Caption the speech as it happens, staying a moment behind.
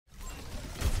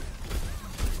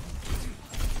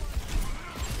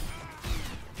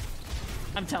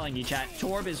I'm telling you, chat.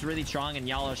 Torb is really strong, and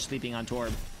y'all are sleeping on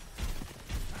Torb.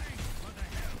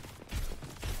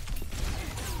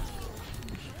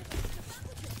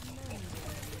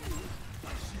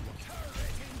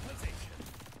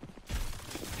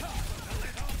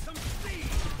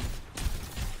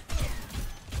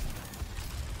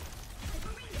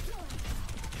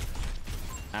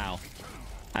 Ow.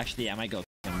 Actually, I might go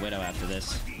Widow after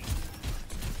this.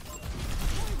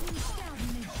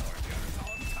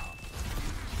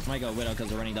 I might go Widow because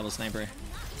they're running double sniper.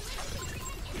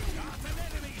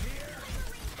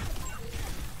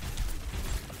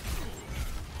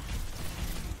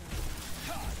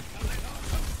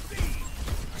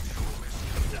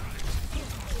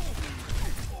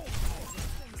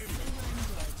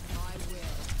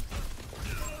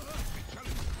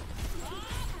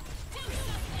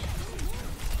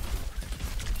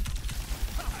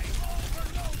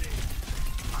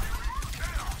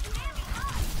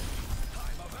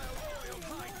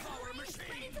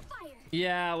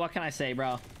 Yeah, what can I say,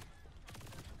 bro?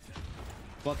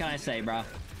 What can I say, bro?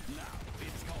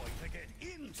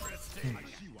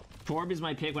 Torb is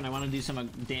my pick when I want to do some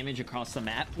damage across the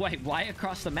map. Wait, why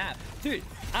across the map? Dude,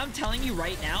 I'm telling you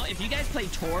right now, if you guys play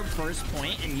Torb first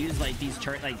point and use like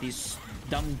these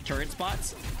dumb turret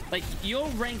spots, like you'll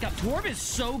rank up. Torb is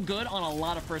so good on a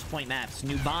lot of first point maps.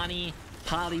 New Bonnie,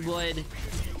 Hollywood,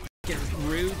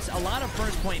 Roots, a lot of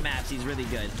first point maps he's really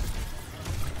good.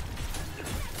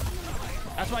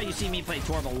 That's why you see me play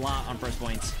Torb a lot on first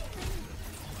points.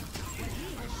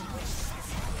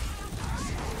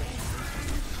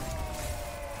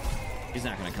 He's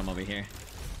not gonna come over here.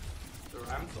 The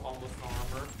Ram's almost no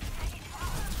armor.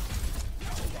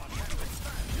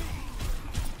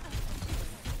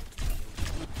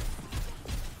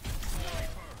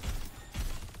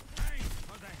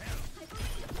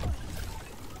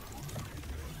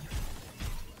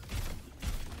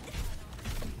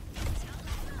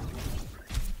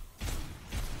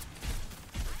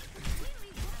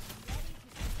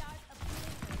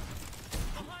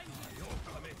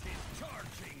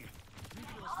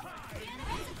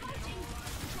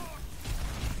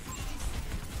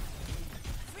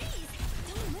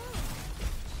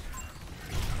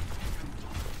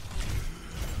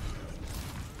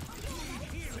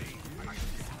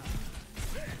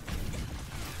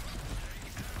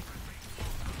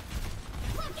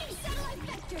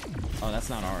 Oh,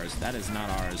 that's not ours. That is not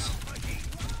ours.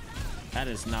 That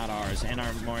is not ours. And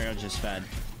our Morio just fed.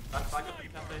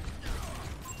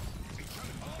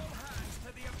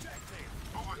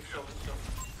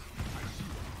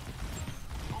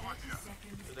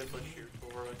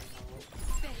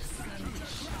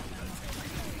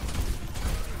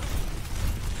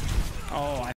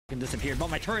 Oh, I fucking disappeared.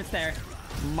 But my turret's there.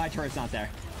 My turret's not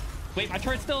there. Wait, my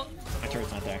turret's still... My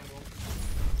turret's not there.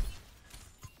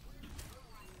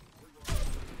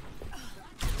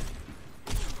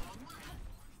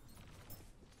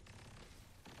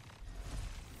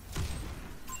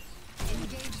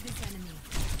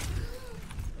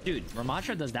 Dude,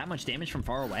 Ramatra does that much damage from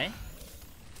far away?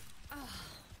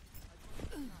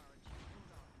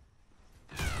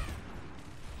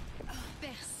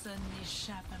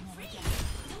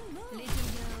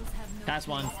 Pass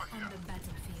one.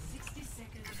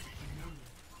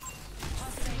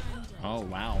 Oh,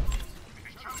 wow.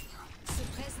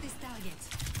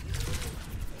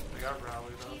 We got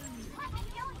rally though.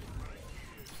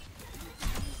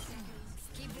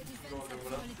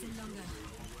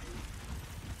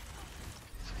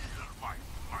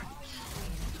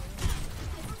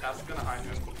 That's gonna hide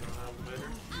you in the elevator.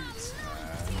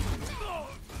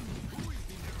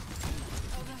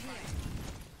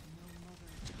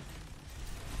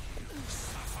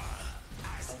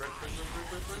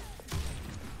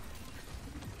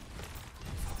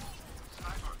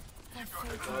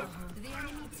 The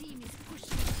enemy team is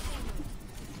pushing forward.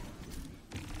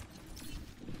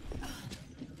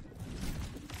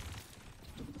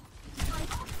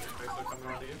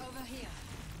 Over here.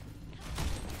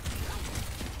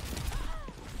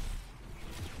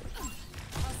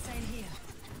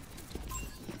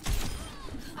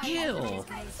 Kill.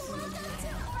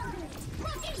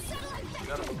 You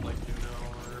gotta look like do no,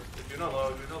 or do not low,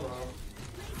 do not low.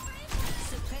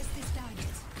 Suppress this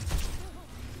target.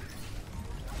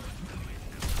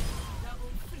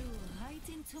 Double flew right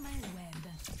into my web.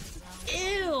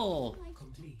 Ew.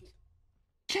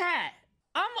 Cat,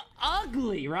 I'm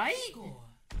ugly, right?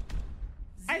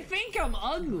 I think I'm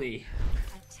ugly.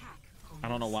 I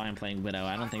don't know why I'm playing Widow.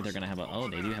 I don't think they're gonna have a... Oh,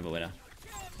 they do have a Widow.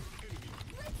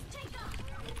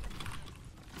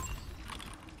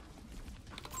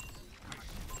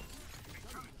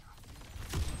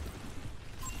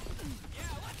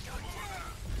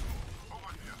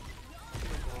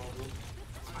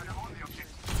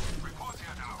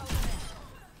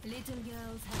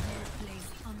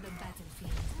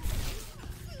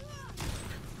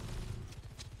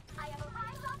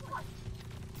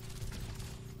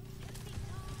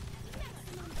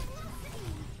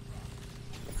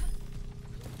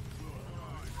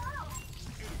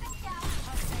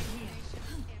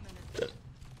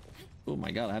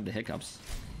 my god, I have the hiccups.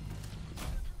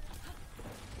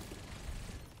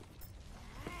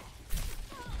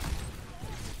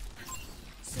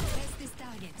 Suppress this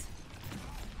target.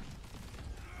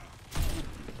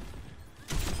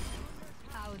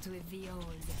 Out with the old.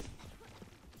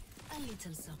 A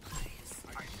little surprise.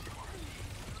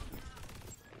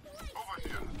 Over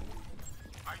here.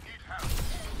 I need help.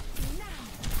 Now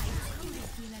I truly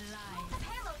feel alive.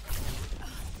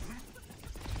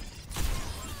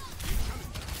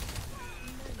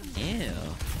 Ew.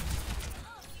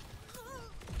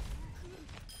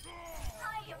 I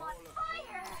am on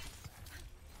fire.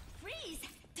 Freeze!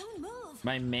 Don't move.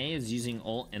 My Mei is using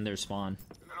ult in their spawn.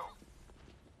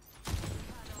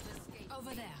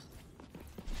 Over there.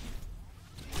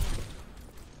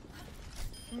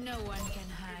 No one can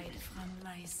hide from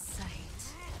my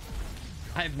sight.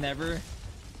 I've never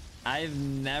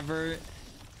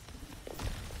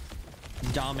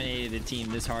dominated a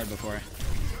team this hard before.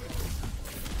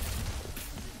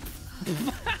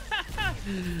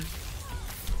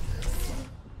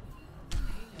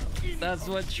 That's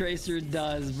what Tracer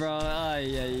does, bro.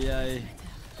 Ay, ay, ay.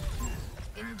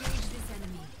 Engage this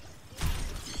enemy.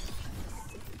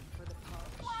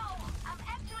 Wow, I'm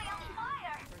actually on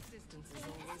fire.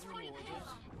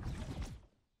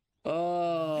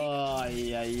 Oh,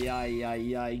 ay, ay, ay,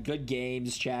 ay, ay. Good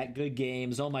games, chat. Good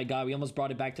games. Oh my god, we almost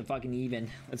brought it back to fucking even.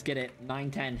 Let's get it.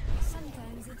 9-10.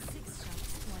 Sometimes it's 6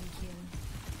 shots, 1 kill.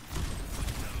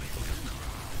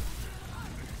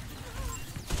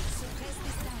 Suppress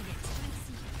this target.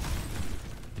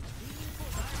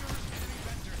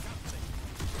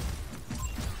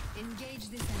 Engage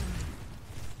this enemy.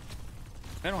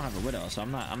 I don't have a widow, so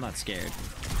I'm not scared.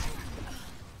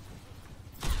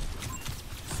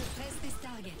 Suppress this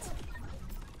target.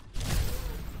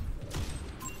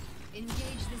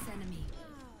 Engage this enemy.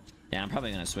 Yeah, I'm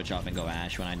probably gonna switch off and go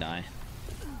Ash when I die.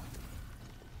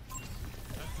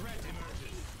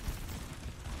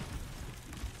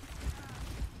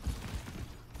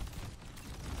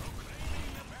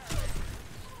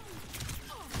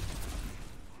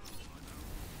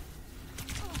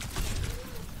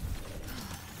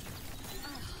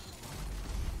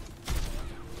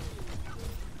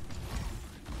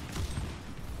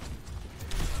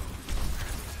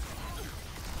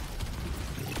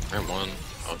 I'm one.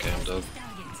 Okay, I'm dope.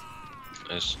 Target.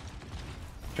 Nice.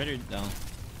 Trader, no. Over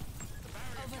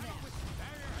there.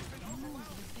 Move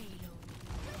the payload.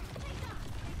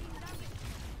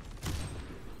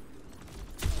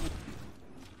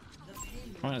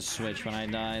 I'm gonna switch when I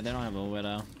die. They don't have a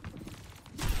widow.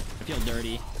 I feel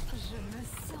dirty. Je me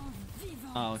sens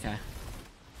vivant. Oh, okay.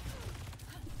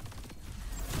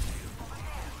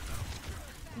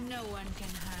 No one can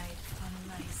hide from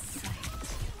my sight.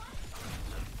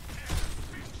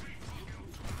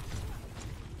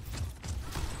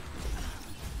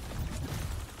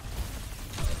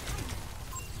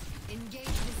 Engage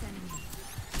this enemy.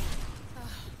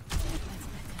 That's better.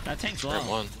 That tank's I'm low.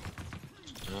 one.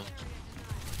 Yeah.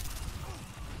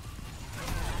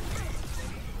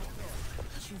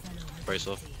 Brace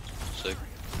up. Sick.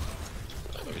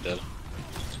 I'm gonna be dead.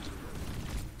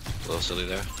 A little silly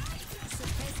there.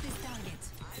 Suppress this target.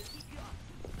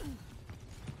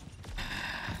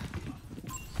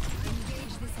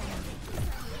 Engage this enemy.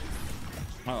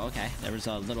 Oh, okay. There was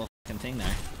a little fucking thing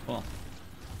there. Cool.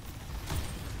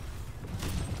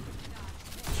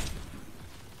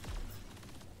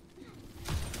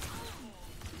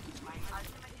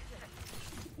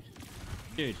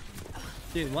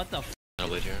 Dude, what the f? I'll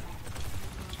lead here.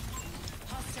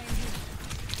 Hostile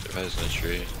here. There is no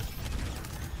tree.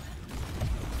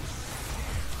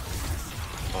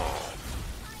 Oh,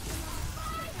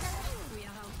 We are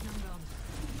outnumbered.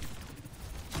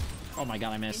 Oh my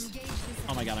god, I missed. Engage this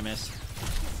Oh my god, I missed.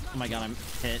 Oh my god, I'm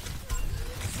hit.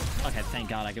 Okay, thank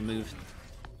god I can move.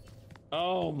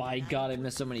 Oh my god, I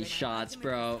missed so many shots,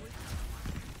 bro.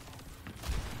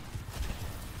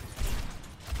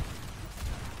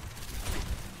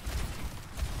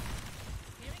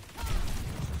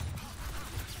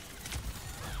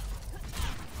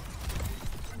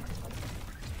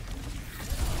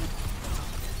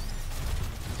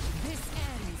 This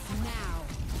ends now.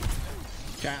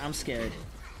 Okay, I'm scared.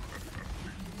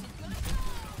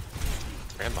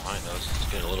 ran behind us.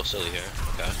 It's getting a little silly here.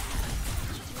 Okay.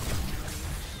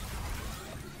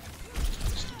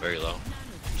 It's very low.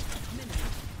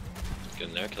 Get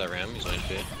in there, kill that ram, he's on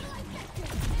HP.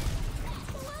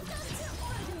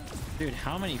 Dude,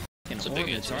 how many It's a fucking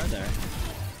big orbits answer. are there?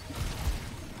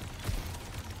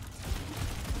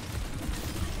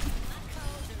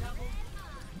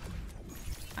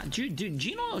 Dude,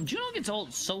 Juno gets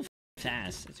ult so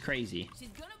fast. It's crazy. She's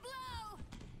gonna blow.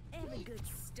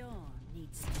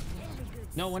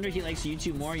 No wonder he likes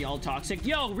YouTube more. Y'all toxic.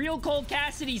 Yo, Real Cold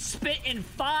Cassidy spitting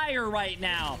fire right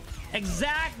now.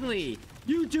 Exactly.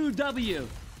 YouTube W.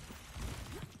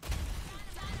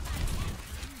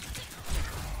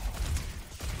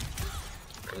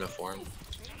 I'm in a form.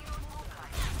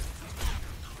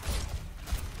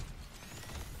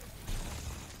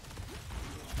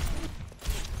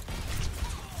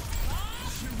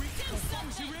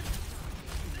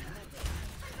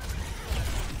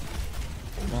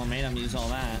 Well, made him use all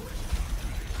that.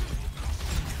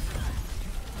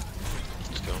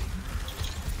 Let's go.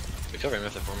 We cover him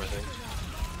with the form, I think.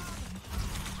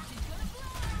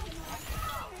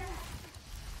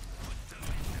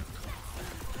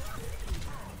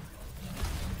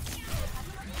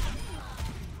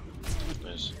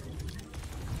 Nice.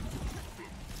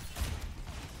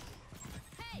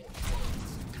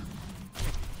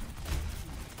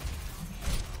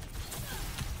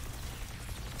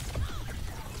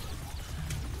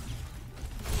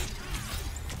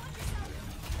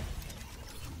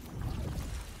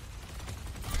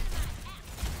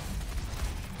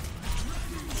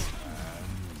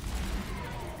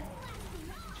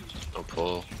 No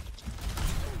pull.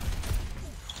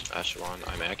 Asheron,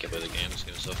 I'm accurate with the game, it's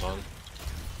getting so fun.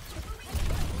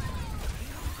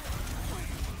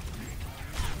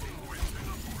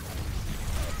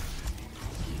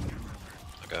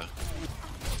 Okay.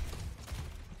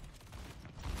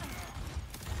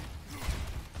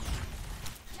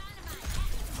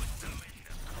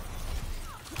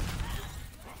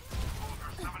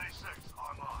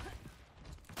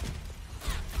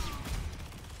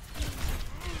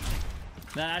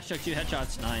 That Ash took 2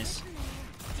 headshots. Nice.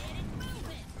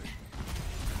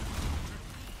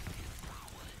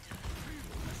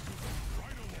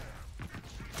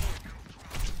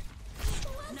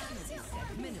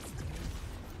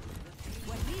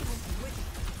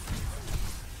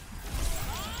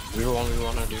 We were on to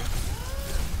do.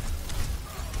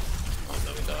 Oh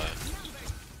no, we die.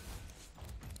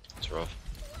 It's rough.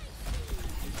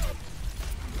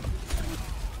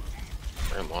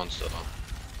 We're in monster though.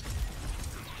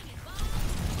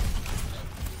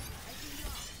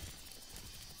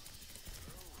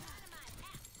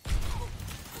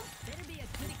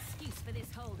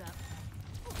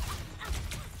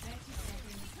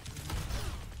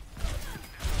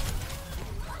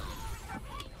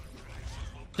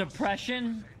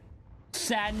 Depression,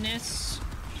 sadness,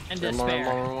 and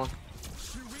despair.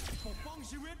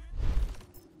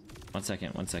 One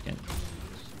second.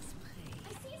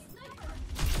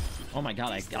 Oh my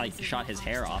god, I shot his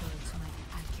hair off.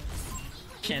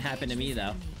 Can't happen to me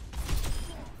though.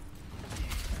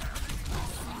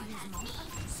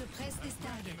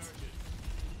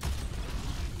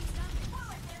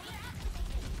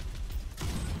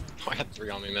 I had 3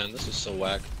 on me, man. This is so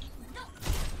whack.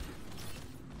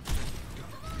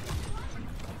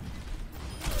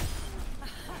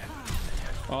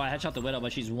 Oh, I headshot the Widow,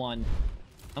 but she's 1.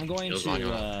 I'm going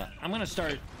to I'm gonna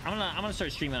start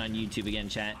streaming on YouTube again,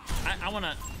 chat. I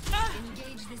wanna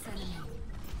Engage this enemy.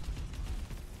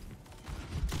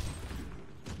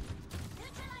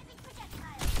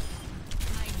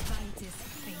 My bite is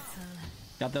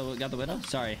fatal. got the Widow?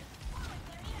 Sorry.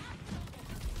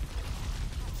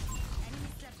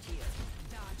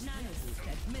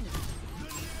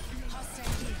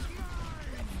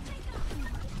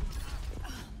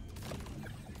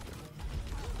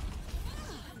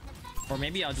 Or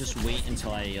maybe I'll just wait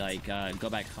until I like go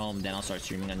back home, then I'll start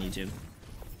streaming on YouTube.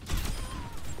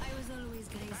 I was always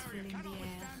graceful in the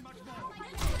air.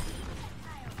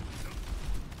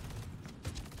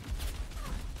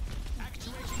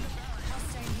 Activating the barrier.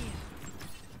 Hostile here.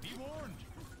 Be warned.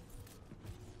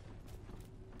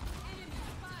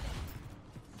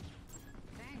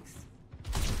 Thanks.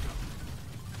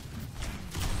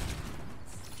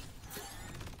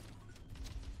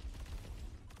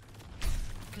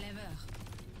 Clever.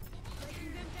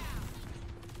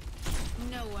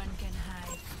 No one can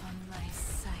hide from my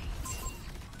sight.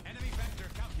 Enemy vector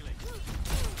calculate.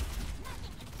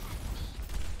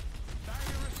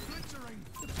 Barrier is splintering.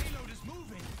 The payload is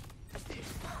moving. The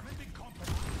experiment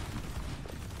incompetent.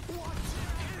 What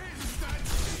is that?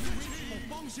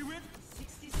 You with?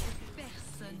 67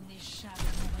 personne n'échappe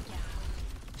à mon regard.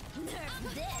 Nerf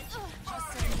this!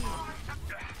 Hostile here.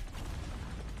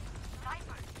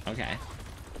 Okay.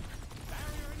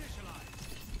 Barrier initialized.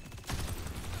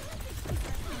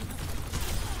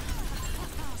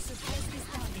 Suppress this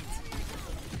target.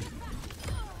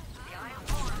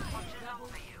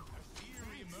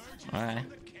 Alright.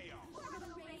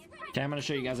 Okay, I'm gonna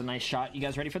show you guys a nice shot. You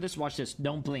guys ready for this? Watch this.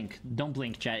 Don't blink. Don't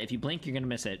blink, chat. If you blink, you're gonna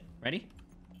miss it. Ready?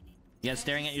 You guys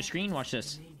staring at your screen? Watch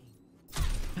this.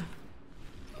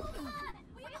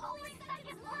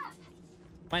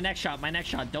 My next shot, my next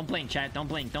shot. Don't blink, chat. Don't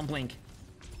blink, don't blink.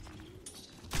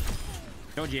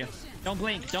 Told you. Don't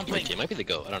blink, don't blink. It might be the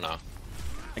goat. I don't know.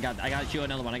 I got you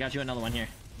another one. I got you another one here.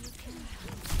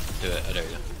 Do it. I dare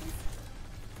you.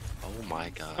 Oh my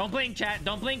god. Don't blink, chat.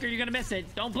 Don't blink or you're gonna miss it.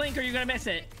 Don't blink or you're gonna miss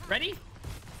it. Ready?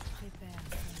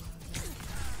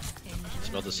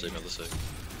 Smell the signal, the signal.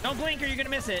 Don't blink or you're gonna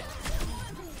miss it.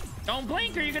 Don't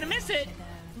blink or you're gonna miss it.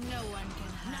 No one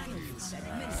can hide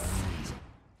from this.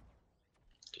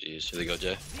 Jeez, here they go,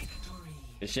 Jay.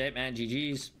 Good shit, man.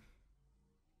 GG's.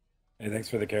 Hey, thanks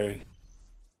for the carry.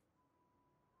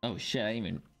 Oh shit, I didn't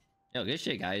even. Yo, good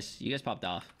shit, guys. You guys popped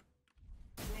off.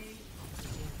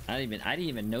 I didn't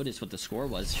even notice what the score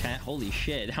was, chat. Holy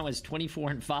shit, that was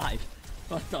 24-5.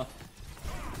 What the?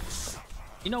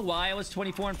 You know why I was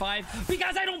 24-5?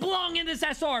 Because I don't belong in this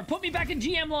SR. Put me back in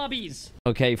GM lobbies.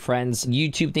 Okay, friends.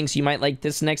 YouTube thinks you might like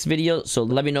this next video, so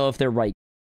let me know if they're right.